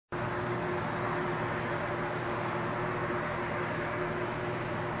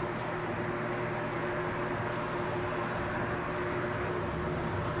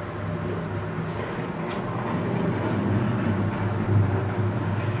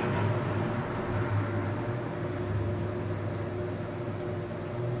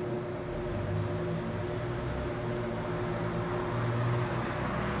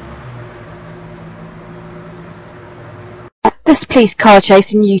This police car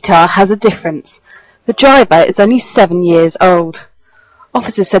chase in Utah has a difference. The driver is only 7 years old.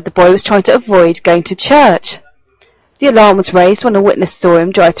 Officers said the boy was trying to avoid going to church. The alarm was raised when a witness saw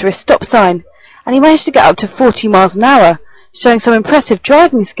him drive through a stop sign, and he managed to get up to 40 miles an hour, showing some impressive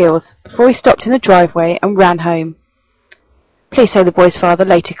driving skills, before he stopped in a driveway and ran home. Police say the boy's father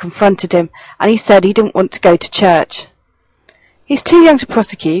later confronted him, and he said he didn't want to go to church. He's too young to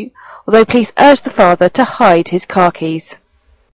prosecute, although police urged the father to hide his car keys.